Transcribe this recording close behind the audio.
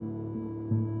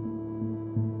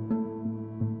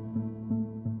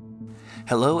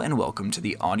Hello and welcome to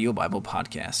the Audio Bible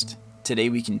Podcast. Today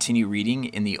we continue reading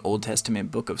in the Old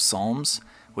Testament book of Psalms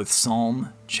with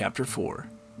Psalm chapter 4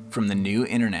 from the New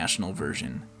International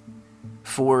Version.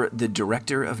 For the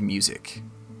director of music,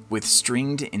 with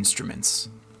stringed instruments,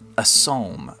 a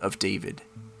psalm of David.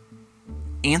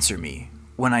 Answer me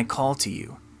when I call to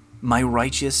you, my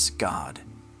righteous God.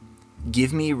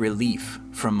 Give me relief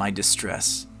from my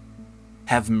distress.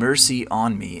 Have mercy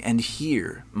on me and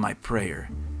hear my prayer.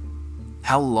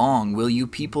 How long will you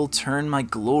people turn my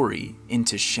glory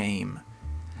into shame?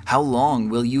 How long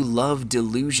will you love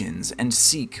delusions and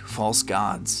seek false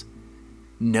gods?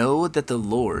 Know that the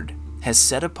Lord has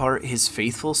set apart his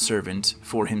faithful servant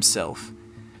for himself.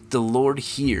 The Lord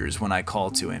hears when I call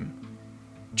to him.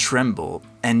 Tremble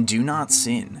and do not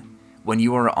sin when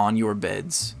you are on your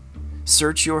beds.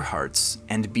 Search your hearts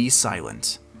and be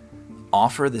silent.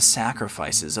 Offer the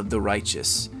sacrifices of the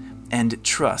righteous and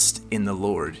trust in the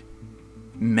Lord.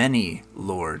 Many,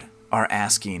 Lord, are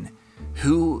asking,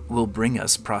 who will bring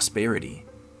us prosperity?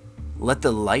 Let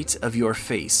the light of your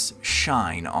face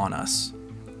shine on us.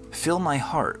 Fill my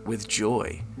heart with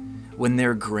joy when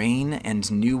their grain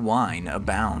and new wine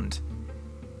abound.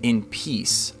 In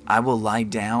peace I will lie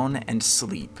down and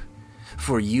sleep.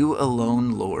 For you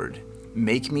alone, Lord,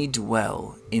 make me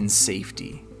dwell in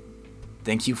safety.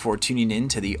 Thank you for tuning in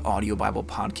to the Audio Bible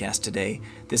Podcast today.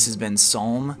 This has been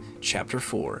Psalm chapter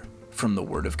 4 from the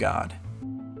Word of God.